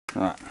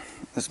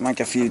let's make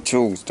a few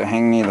tools to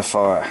hang near the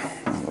fire.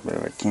 A little bit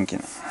of a kink in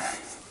it.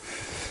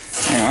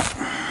 Anyway.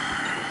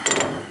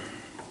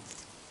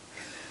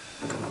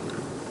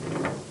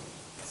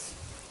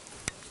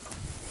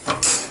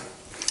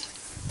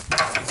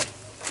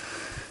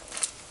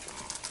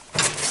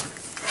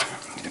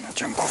 I'm gonna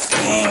jump off the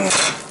end.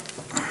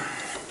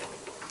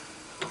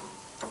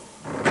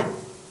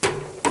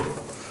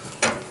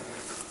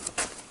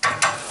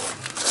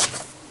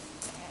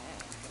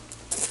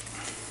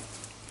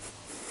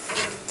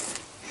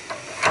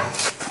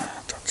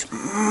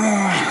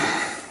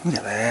 Look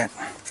at that.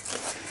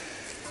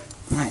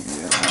 Right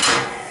there.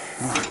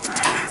 Right.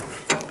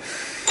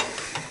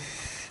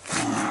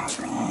 That's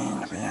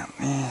about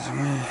there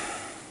somewhere.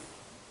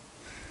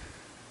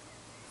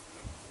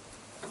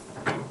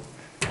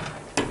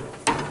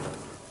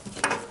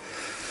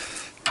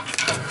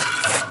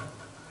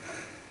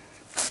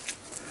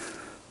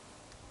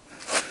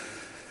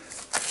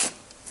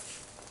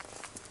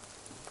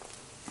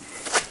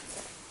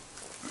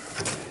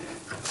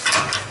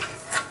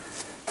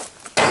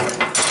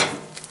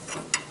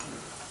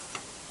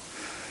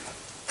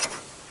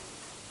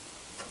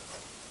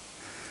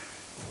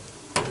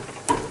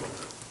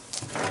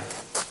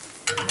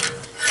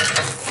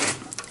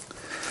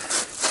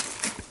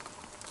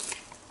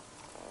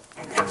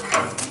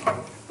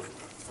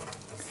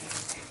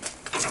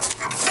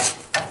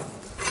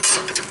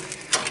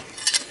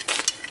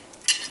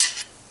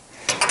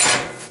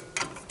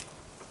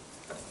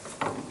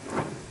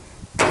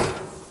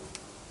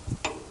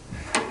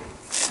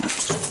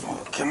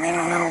 Come in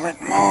a little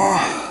bit more.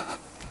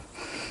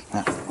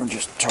 No, we'll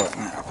just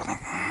tighten that up, I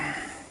think.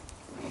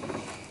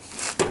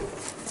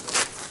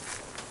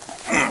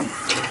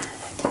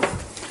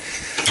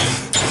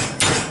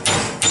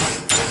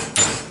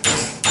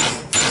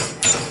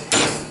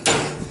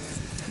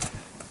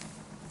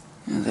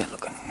 How's that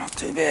looking? Not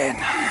too bad.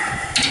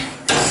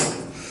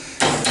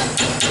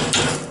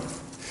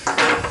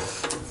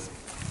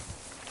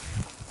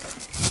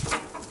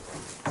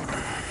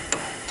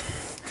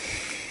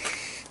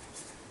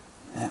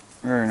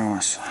 Very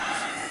nice.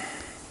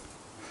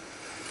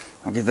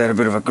 I'll give that a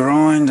bit of a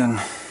grind and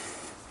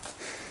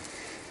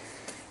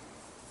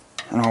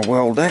I'll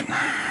weld that.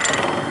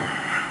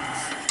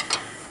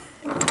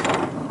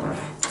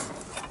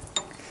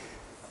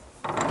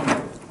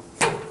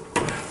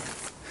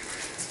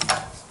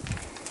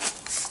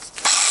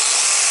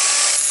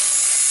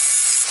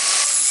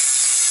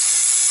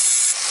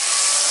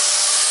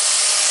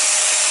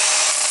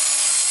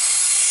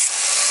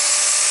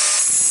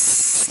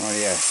 Oh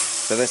yeah.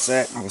 So that's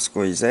that. We'll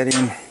squeeze that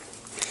in.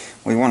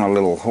 We want a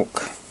little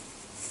hook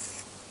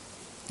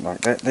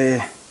like that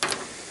there.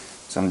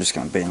 So I'm just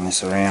going to bend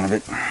this around a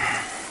bit.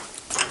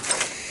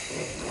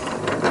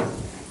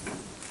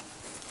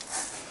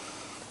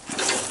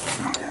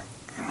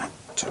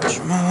 Touch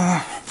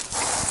more.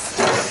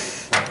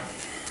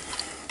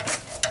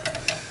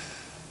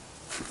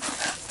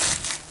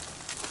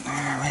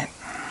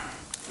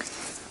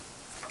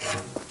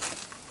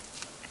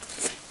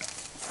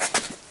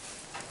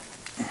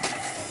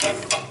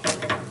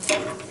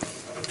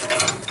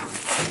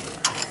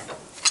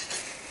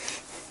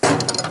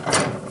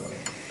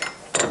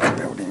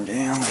 Building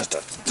down, just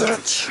a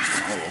touch, a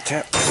little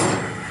tap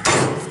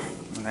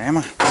with the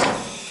hammer.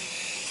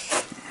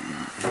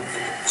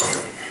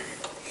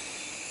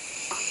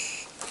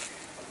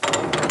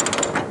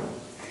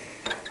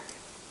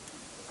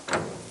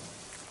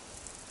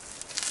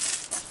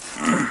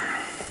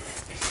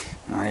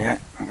 Oh yeah,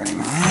 I've got him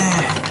in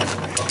there.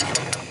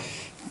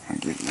 I'll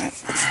give that.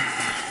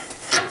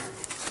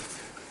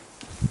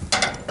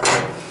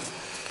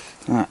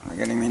 Right, I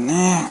got him in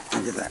there.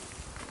 I'll get that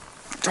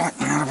tighten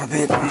that up a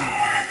bit.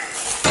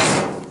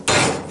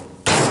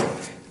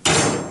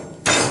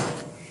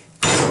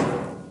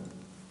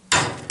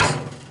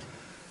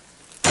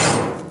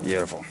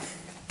 Beautiful.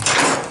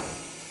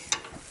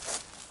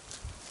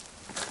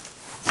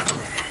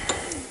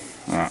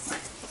 Right.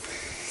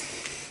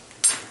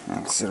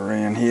 I'll sit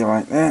around here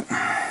like that.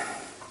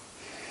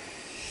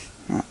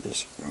 Right,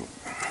 just I'll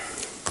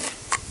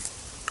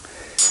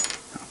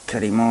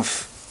cut him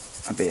off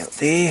about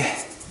there.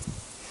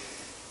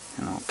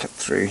 And I'll cut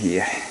through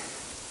here.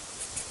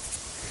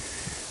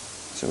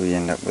 So we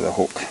end up with a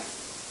hook.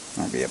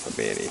 Maybe up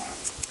about here.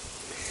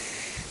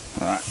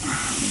 Right,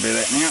 I'll do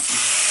that now.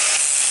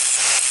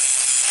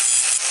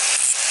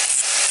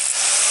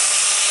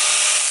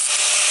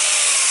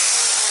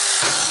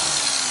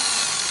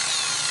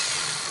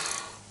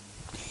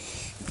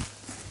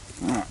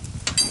 Right,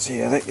 let's see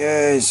how that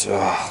goes.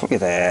 Oh, look at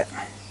that.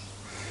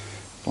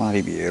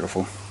 Bloody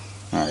beautiful.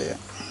 Oh yeah.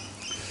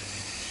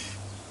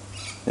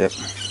 Yep.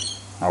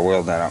 I'll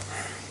weld that up.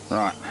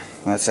 Right,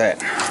 that's that.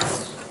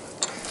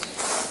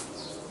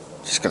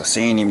 Just got to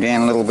sand him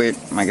down a little bit,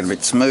 make it a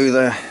bit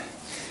smoother.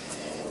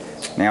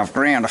 Now I've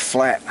ground a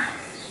flat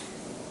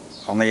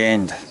on the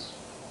end,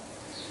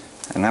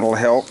 and that'll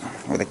help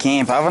with a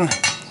camp oven.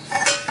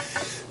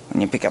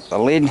 When you pick up the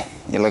lid,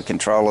 you'll have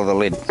control of the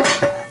lid.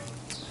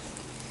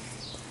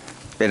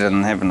 Better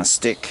than having a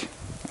stick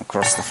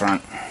across the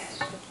front.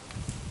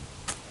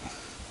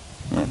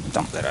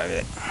 dump that over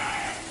there.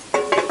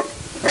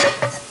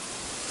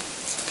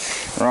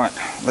 Right,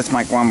 let's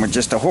make one with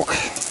just a hook.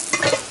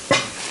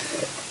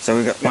 So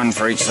we've got one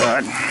for each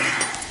side.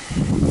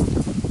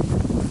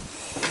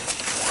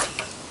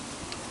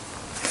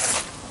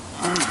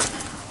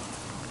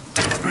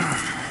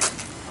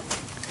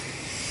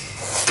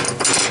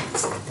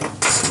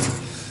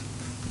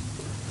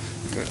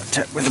 Good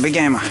tap with a big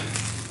hammer.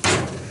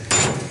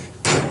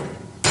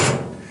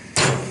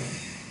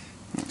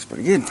 Looks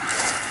pretty good.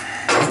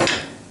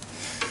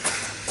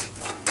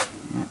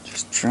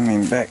 Just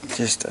trimming back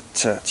just a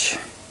touch.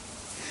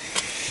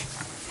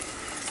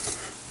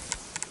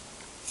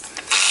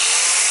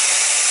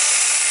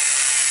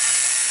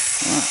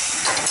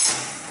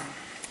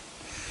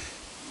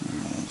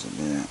 There's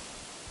about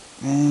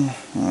there.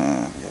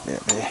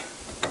 About there.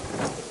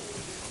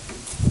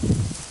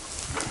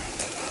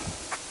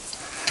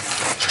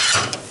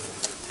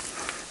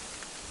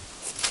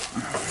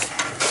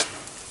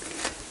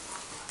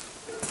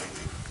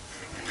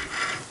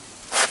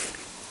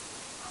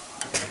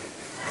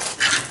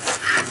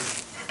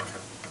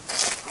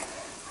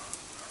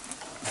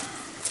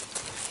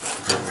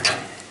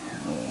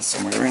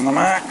 Somewhere in the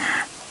mark.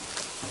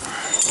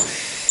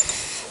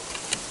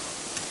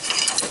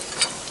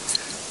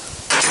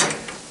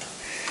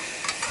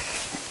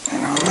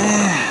 And on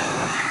there.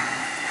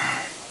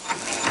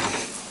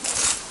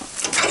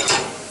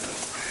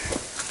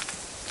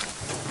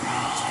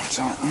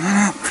 Tighten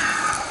that up.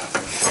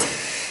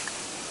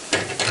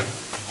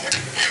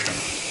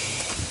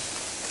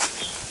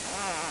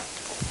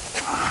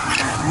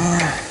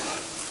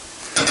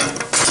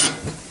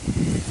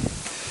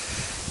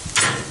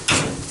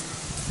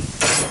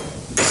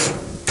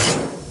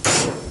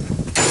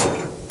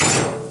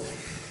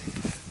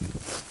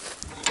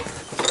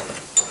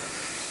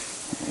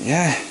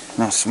 Yeah,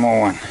 nice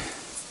small one.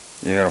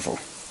 Beautiful.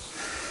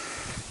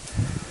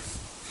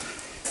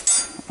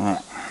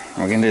 Right,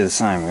 we're going to do the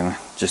same. We're going to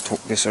just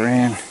hook this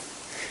around.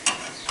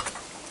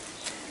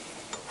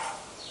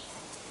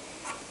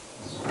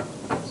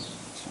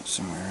 So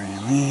somewhere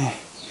around there.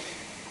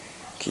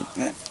 Keep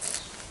that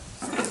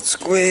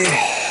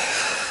square.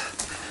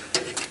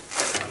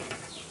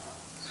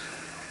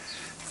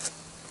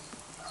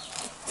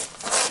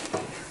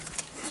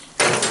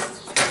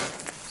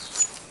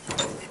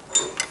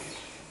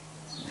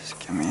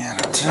 Coming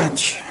out of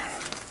touch.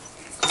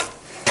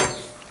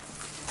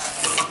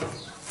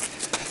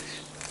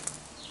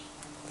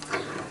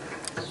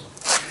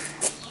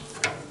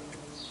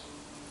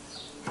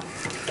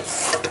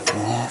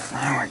 Yeah,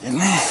 now we're getting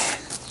there.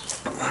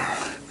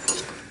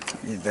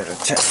 Give that a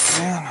tap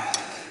down.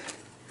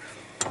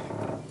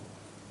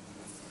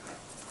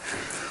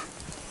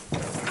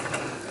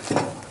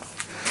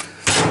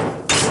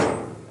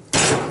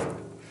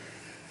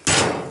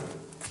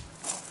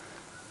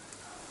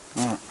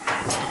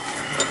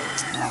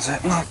 How's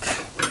that look?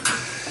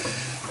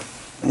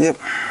 Yep,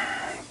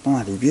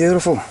 bloody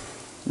beautiful.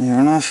 Near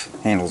enough.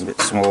 Handle's a bit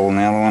small than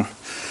the other one.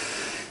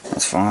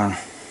 That's fine.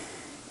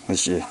 At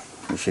least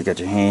if you got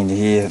your hand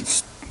here,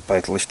 it's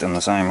both lifting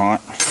the same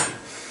height.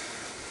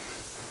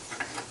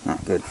 No,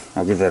 good.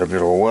 I'll give that a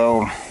bit of a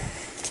weld.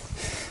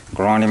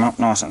 Grind him up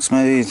nice and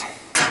smooth.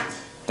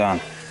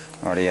 Done.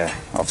 Rightio.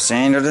 I've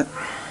sanded it.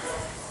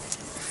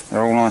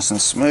 They're all nice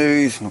and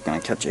smooth. Not going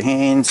to cut your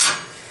hands.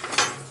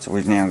 So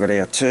we've now got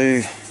our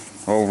two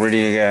all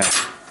ready to go.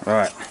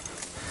 Right,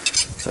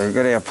 so we've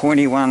got our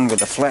pointy one with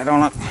the flat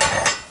on it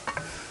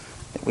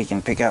that we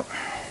can pick up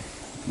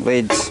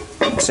leads,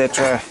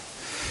 etc.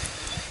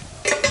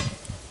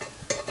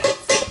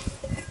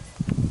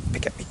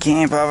 Pick up your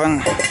camp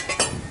oven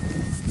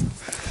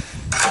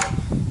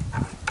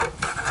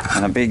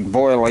and a big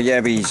boiler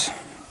yabbies,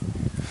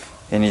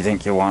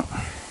 anything you want.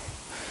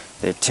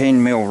 They're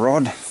 10mm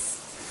rod,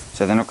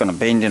 so they're not going to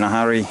bend in a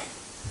hurry.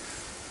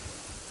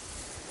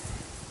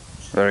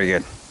 Very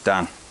good.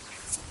 Done.